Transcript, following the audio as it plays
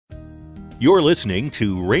You're listening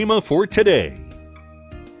to Rhema for Today.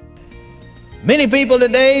 Many people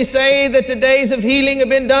today say that the days of healing have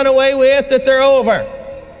been done away with, that they're over.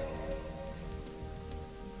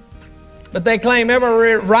 But they claim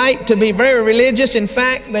every right to be very religious. In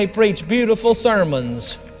fact, they preach beautiful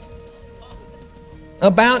sermons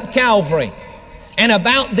about Calvary and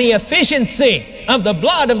about the efficiency of the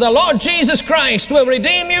blood of the Lord Jesus Christ will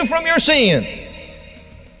redeem you from your sin.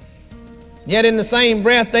 Yet in the same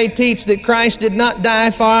breath they teach that Christ did not die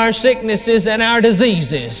for our sicknesses and our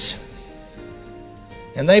diseases.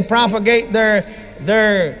 And they propagate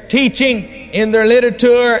their teaching in their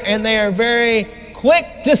literature, and they are very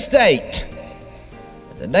quick to state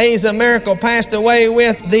that the days of miracle passed away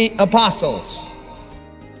with the apostles.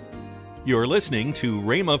 You're listening to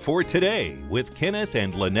Rhema for Today with Kenneth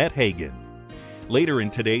and Lynette Hagin. Later in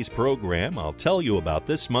today's program, I'll tell you about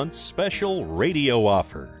this month's special radio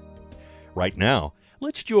offer. Right now,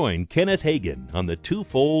 let's join Kenneth Hagin on the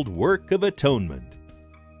twofold work of atonement.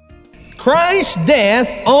 Christ's death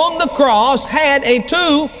on the cross had a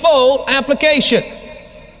twofold application.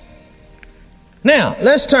 Now,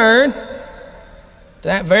 let's turn to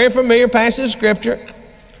that very familiar passage of Scripture,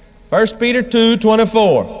 1 Peter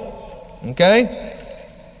 2:24. Okay?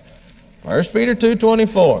 1 Peter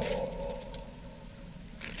 2:24.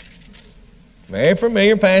 Very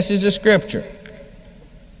familiar passage of Scripture.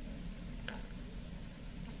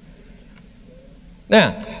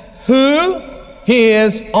 Now, who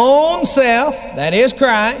His own self, that is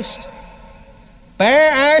Christ,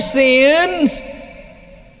 bare our sins,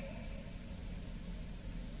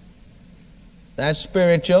 that's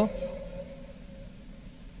spiritual,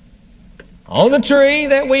 on the tree,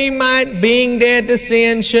 that we might, being dead to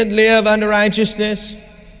sin, should live unto righteousness.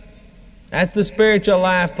 That's the spiritual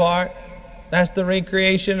life part. That's the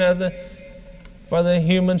recreation for the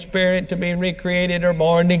human spirit to be recreated or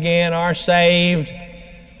born again or saved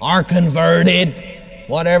or converted.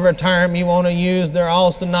 Whatever term you want to use, they're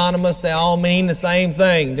all synonymous. They all mean the same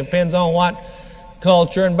thing. Depends on what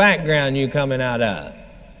culture and background you're coming out of.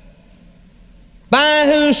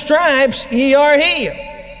 By whose stripes ye are healed.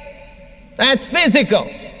 That's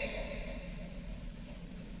physical.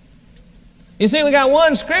 You see, we got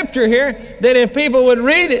one scripture here that if people would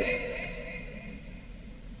read it,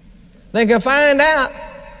 they could find out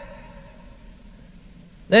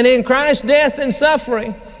that in Christ's death and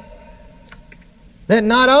suffering, that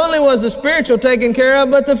not only was the spiritual taken care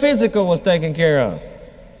of, but the physical was taken care of.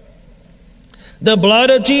 The blood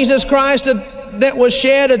of Jesus Christ that was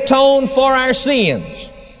shed atoned for our sins.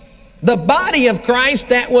 The body of Christ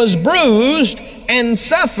that was bruised and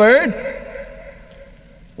suffered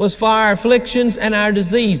was for our afflictions and our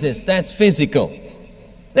diseases. That's physical.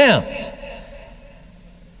 Now,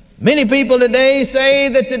 many people today say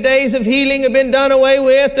that the days of healing have been done away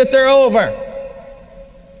with, that they're over.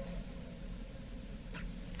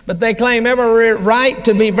 But they claim every right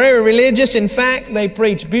to be very religious. In fact, they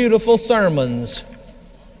preach beautiful sermons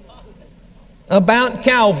about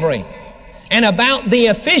Calvary and about the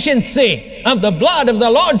efficiency of the blood of the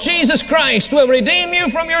Lord Jesus Christ will redeem you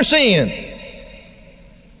from your sin.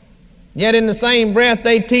 Yet in the same breath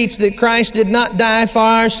they teach that Christ did not die for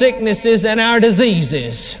our sicknesses and our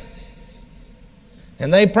diseases.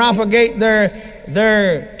 And they propagate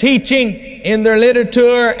their teaching in their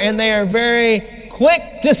literature, and they are very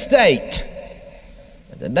quick to state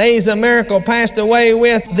that the days of miracle passed away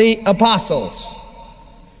with the apostles.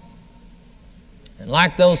 And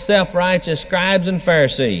like those self-righteous scribes and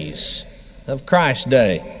Pharisees of Christ's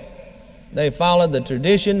day, they followed the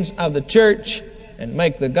traditions of the church and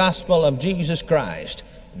make the gospel of Jesus Christ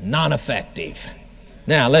non-effective.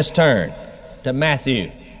 Now let's turn to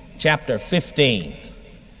Matthew chapter 15.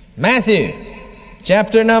 Matthew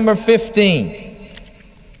chapter number 15.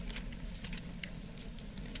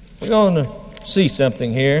 We're going to see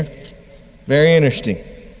something here very interesting.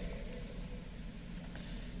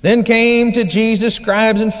 Then came to Jesus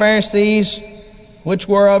scribes and Pharisees, which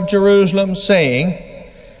were of Jerusalem, saying,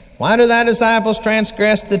 Why do thy disciples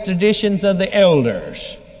transgress the traditions of the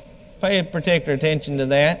elders? Pay particular attention to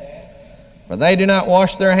that. For they do not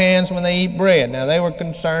wash their hands when they eat bread. Now they were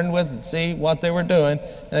concerned with, see what they were doing.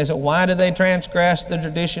 And they said, why do they transgress the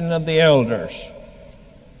tradition of the elders?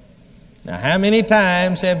 Now, how many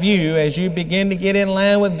times have you, as you begin to get in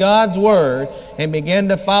line with God's Word and begin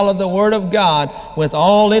to follow the Word of God with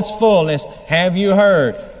all its fullness, have you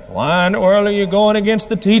heard, why in the world are you going against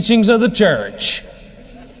the teachings of the church?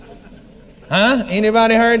 Huh?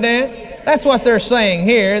 Anybody heard that? That's what they're saying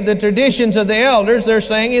here. The traditions of the elders, they're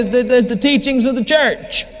saying, is the teachings of the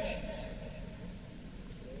church.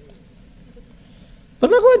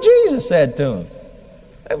 But look what Jesus said to them.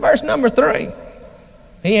 Verse number 3.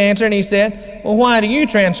 He answered and he said, well, why do you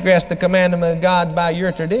transgress the commandment of God by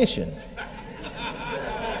your tradition?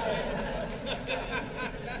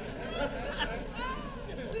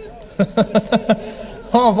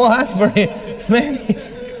 Oh, boy, that's pretty... Man,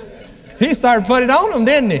 he started putting it on them,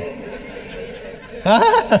 didn't he?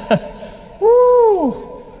 Woo!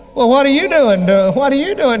 Well, what are you doing? What are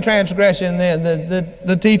you doing transgressing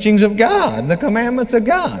the teachings of God, the commandments of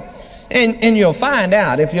God? And you'll find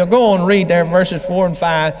out, if you'll go and read there verses 4 and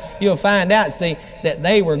 5, you'll find out, see, that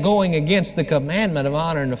they were going against the commandment of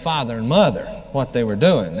honoring the father and mother, what they were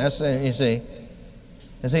doing. That's, you see.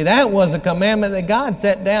 And see, that was a commandment that God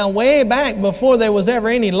set down way back before there was ever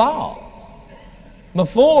any law.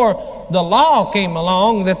 Before the law came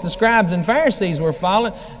along that the scribes and Pharisees were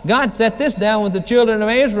following, God set this down with the children of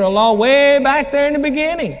Israel law way back there in the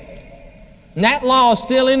beginning. And that law is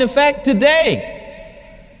still in effect today.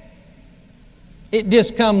 It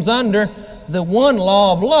just comes under the one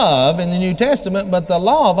law of love in the New Testament, but the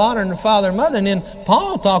law of honoring the father and mother. And then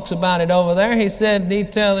Paul talks about it over there. He said,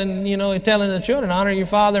 he's telling the children, honor your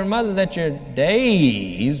father and mother that your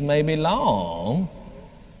days may be long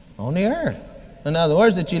on the earth. In other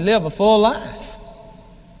words, that you live a full life.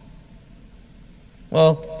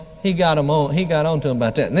 Well, he got on to him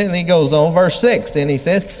about that. And then he goes on, verse 6, then he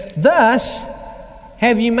says, thus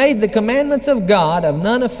have you made the commandments of God of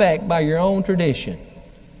none effect by your own tradition.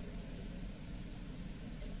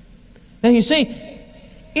 Now you see,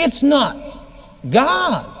 it's not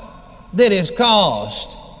God that has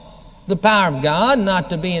caused the power of God not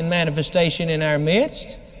to be in manifestation in our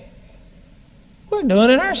midst. We're doing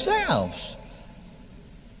it ourselves.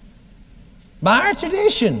 By our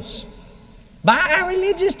traditions. By our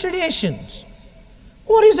religious traditions.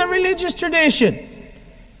 What is a religious tradition?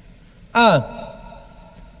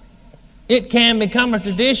 It can become a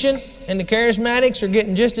tradition, and the charismatics are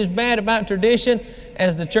getting just as bad about tradition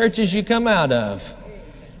as the churches you come out of.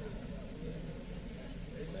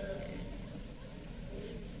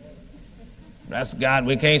 That's God,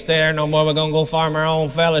 we can't stay there no more. We're going to go form our own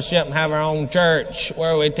fellowship and have our own church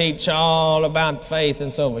where we teach all about faith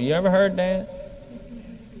and so forth. You ever heard that?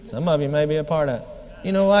 Some of you may be a part of it.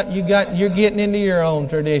 You know what? You're getting into your own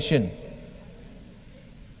tradition.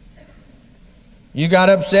 You got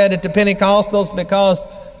upset at the Pentecostals because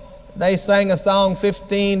they sang a song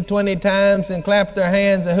 15, 20 times and clapped their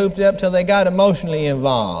hands and hooped it up till they got emotionally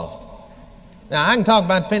involved. Now, I can talk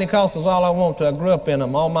about the Pentecostals all I want to. I grew up in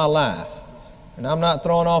them all my life. And I'm not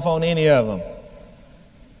throwing off on any of them.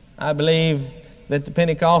 I believe that the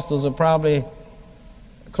Pentecostals are probably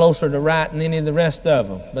closer to right than any of the rest of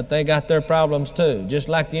them. But they got their problems too. Just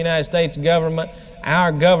like the United States government,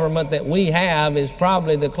 our government that we have is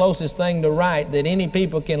probably the closest thing to right that any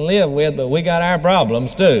people can live with, but we got our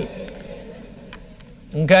problems too.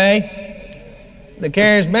 Okay? The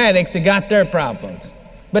charismatics have got their problems.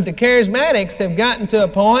 But the charismatics have gotten to a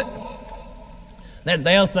point that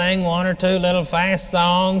they'll sing one or two little fast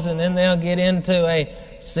songs, and then they'll get into a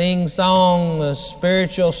sing-song,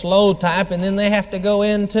 spiritual slow type, and then they have to go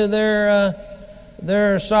into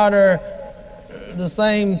their sort of the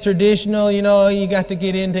same traditional, you got to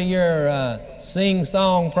get into your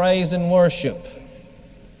sing-song praise and worship.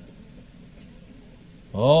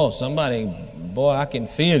 Oh, somebody, boy, I can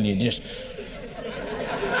feel you just...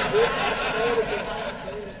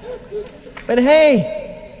 But hey,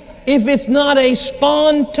 if it's not a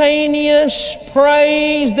spontaneous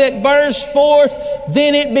praise that bursts forth,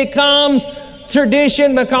 then it becomes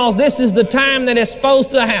tradition because this is the time that it's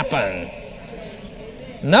supposed to happen.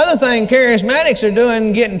 Another thing charismatics are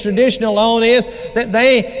doing, getting traditional on, is that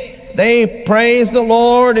they praise the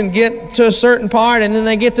Lord and get to a certain part, and then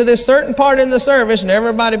they get to this certain part in the service and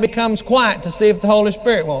everybody becomes quiet to see if the Holy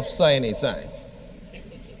Spirit won't say anything.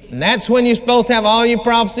 And that's when you're supposed to have all your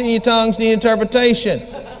prophecy and your tongues and your interpretation.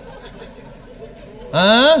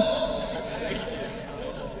 Huh?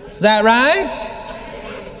 Is that right?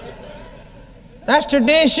 That's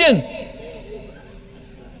tradition.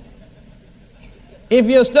 If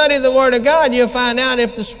you'll study the Word of God, you'll find out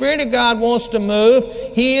if the Spirit of God wants to move,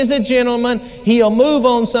 He is a gentleman. He'll move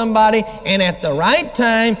on somebody, and at the right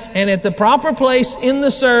time and at the proper place in the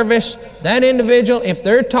service, that individual, if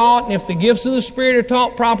they're taught and if the gifts of the Spirit are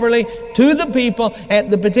taught properly to the people at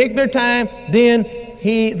the particular time, then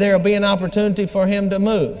there'll be an opportunity for him to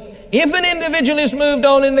move. If an individual is moved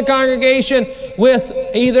on in the congregation with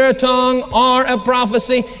either a tongue or a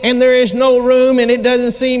prophecy, and there is no room and it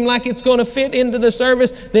doesn't seem like it's going to fit into the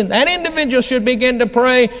service, then that individual should begin to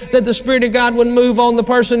pray that the Spirit of God would move on the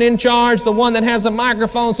person in charge, the one that has a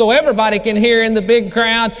microphone so everybody can hear in the big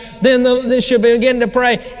crowd. Then they should begin to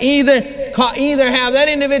pray. Either have that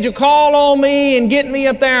individual call on me and get me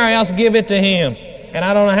up there, or else give it to him. And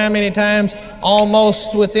I don't know how many times,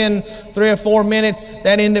 almost within 3 or 4 minutes,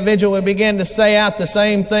 that individual would begin to say out the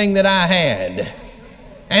same thing that I had.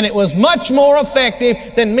 And it was much more effective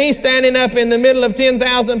than me standing up in the middle of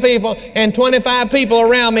 10,000 people and 25 people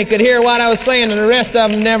around me could hear what I was saying and the rest of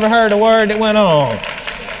them never heard a word that went on.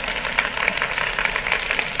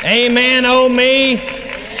 Amen, oh me,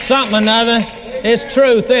 something or another. It's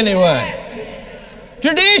truth anyway.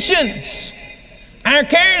 Traditions. Our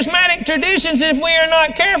charismatic traditions, if we are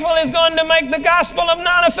not careful, is going to make the gospel of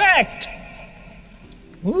none effect.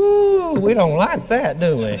 Ooh, we don't like that,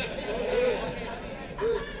 do we?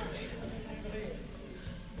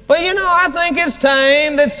 But I think it's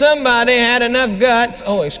time that somebody had enough guts.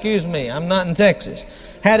 Oh, excuse me, I'm not in Texas.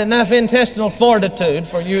 Had enough intestinal fortitude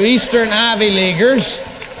for you Eastern Ivy Leaguers.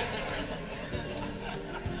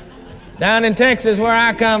 Down in Texas, where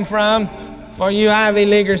I come from, for you Ivy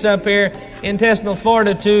Leaguers up here, intestinal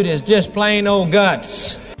fortitude is just plain old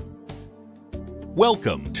guts.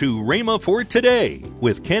 Welcome to Rhema for Today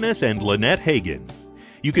with Kenneth and Lynette Hagin.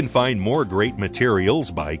 You can find more great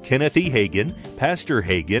materials by Kenneth E. Hagin, Pastor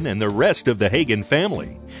Hagin, and the rest of the Hagin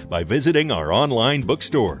family by visiting our online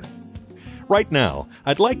bookstore. Right now,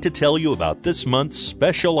 I'd like to tell you about this month's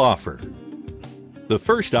special offer. The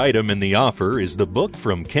first item in the offer is the book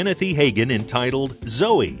from Kenneth E. Hagin entitled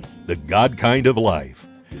Zoe, The God Kind of Life.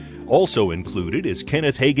 Also included is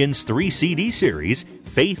Kenneth Hagin's 3 CD series,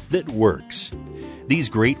 Faith That Works. These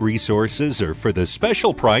great resources are for the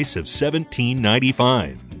special price of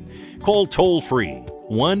 $17.95. Call toll-free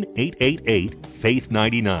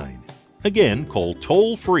 1-888-FAITH-99. Again, call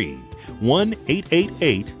toll-free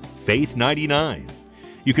 1-888-FAITH-99.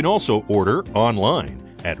 You can also order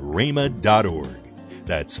online at rhema.org.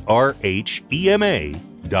 That's RHEMA.org.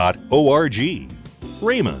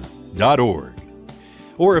 rhema.org.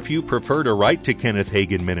 Or if you prefer to write to Kenneth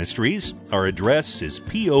Hagin Ministries, our address is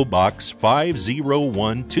P.O. Box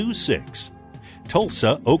 50126,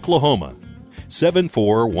 Tulsa, Oklahoma,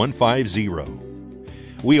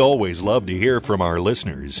 74150. We always love to hear from our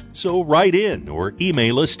listeners, so write in or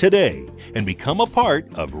email us today and become a part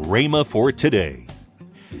of Rhema for Today.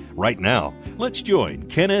 Right now, let's join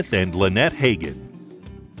Kenneth and Lynette Hagin.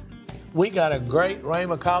 We got a great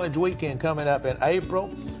Rhema College weekend coming up in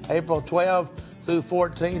April 12th through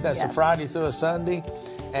 14th. That's a Friday through a Sunday.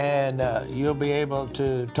 And you'll be able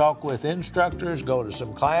to talk with instructors, go to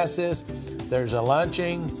some classes. There's a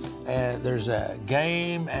lunching, and there's a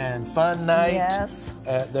game and fun night. Yes.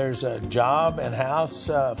 There's a job and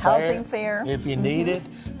housing fair if you need it.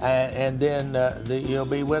 And then you'll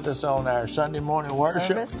be with us on our Sunday morning worship.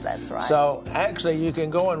 Service, that's right. So actually you can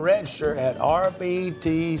go and register at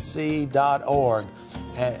rbtc.org.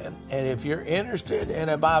 And if you're interested in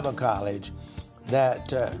a Bible college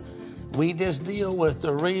that we just deal with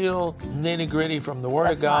the real nitty-gritty from the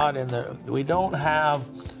Word of God, right. and we don't have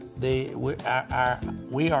we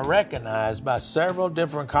are recognized by several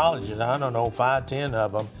different colleges, I don't know, 5, 10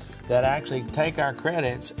 of them, that actually take our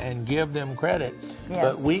credits and give them credit.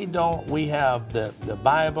 Yes. But we have the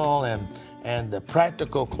Bible and the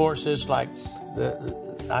practical courses, like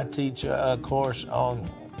I teach a course on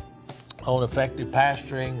effective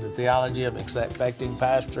pastoring, the theology of effective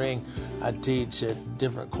pastoring. I teach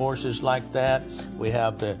different courses like that. We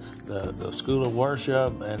have the School of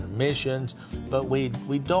Worship and missions, but we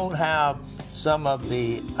don't have some of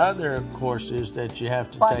the other courses that you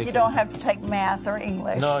have to take. Like you don't have to take math or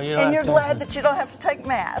English. No, you don't. And you're glad that you don't have to take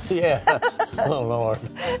math. Yeah. Oh, Lord.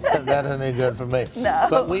 That isn't any good for me. No.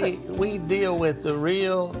 But we deal with the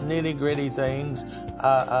real nitty-gritty things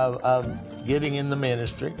of getting in the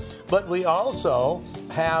ministry. But we also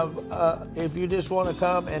have, if you just want to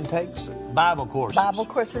come and take Bible courses. Bible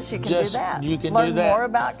courses, you can do that. You can learn do that. Learn more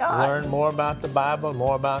about God. Learn more about the Bible,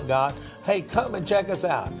 more about God. Hey, come and check us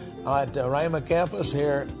out at Rhema campus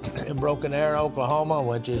here in Broken Arrow, Oklahoma,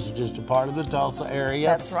 which is just a part of the Tulsa area.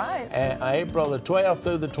 That's right. April the 12th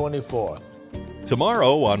through the 24th.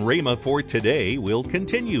 Tomorrow on Rhema for Today, we'll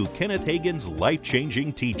continue Kenneth Hagin's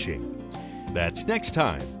life-changing teaching. That's next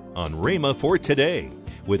time on Rhema for Today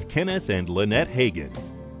with Kenneth and Lynette Hagin.